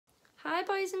Hi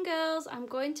boys and girls, I'm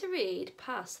going to read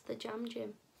Pass the Jam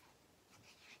Jim.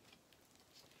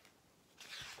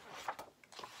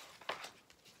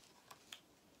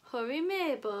 Hurry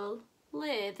Mabel,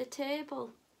 lay the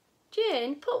table.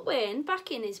 Jane, put Wayne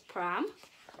back in his pram.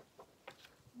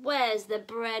 Where's the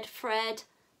bread, Fred?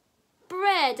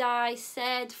 Bread, I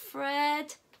said,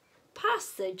 Fred.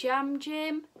 Pass the jam,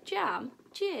 Jim. Jam,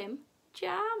 Jim,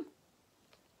 jam.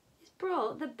 He's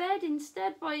brought the bed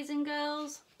instead, boys and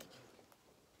girls.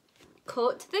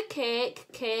 Cut the cake,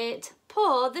 Kate.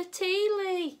 Pour the tea,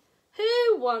 Lee.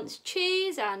 Who wants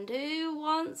cheese and who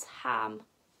wants ham?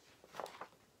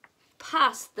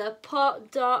 Pass the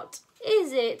pot, Dot.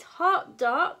 Is it hot,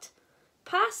 Dot?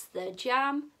 Pass the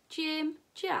jam, Jim,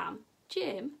 jam,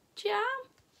 Jim, jam.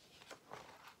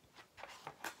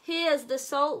 Here's the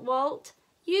salt, Walt.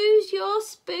 Use your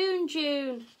spoon,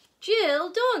 June.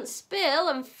 Jill, don't spill,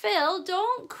 and Phil,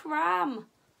 don't cram.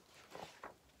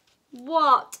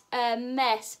 What a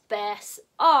mess, Bess,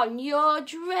 on your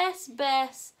dress,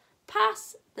 Bess.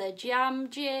 Pass the jam,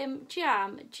 Jim,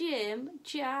 jam, Jim,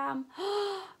 jam.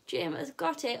 Jim has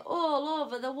got it all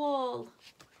over the wall.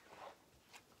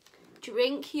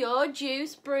 Drink your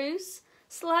juice, Bruce.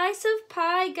 Slice of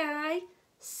pie, Guy.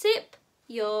 Sip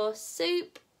your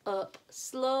soup up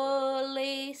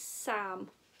slowly, Sam.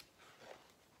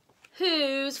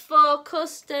 Who's for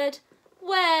custard?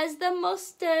 Where's the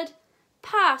mustard?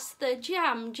 Pass the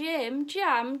jam, Jim,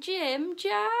 jam, Jim,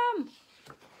 jam.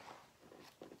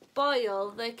 Boil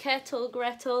the kettle,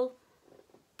 Gretel.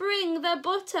 Bring the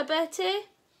butter, Betty.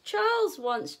 Charles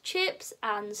wants chips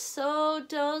and so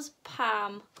does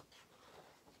Pam.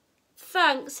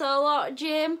 Thanks a lot,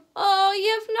 Jim. Oh,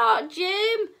 you've not,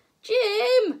 Jim.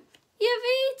 Jim, you've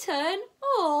eaten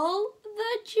all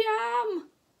the jam.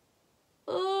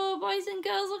 Oh, boys and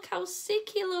girls, look how sick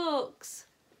he looks.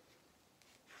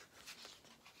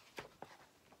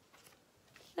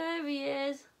 There he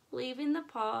is, leaving the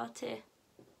party.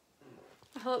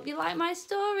 I hope you like my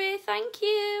story. Thank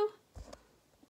you.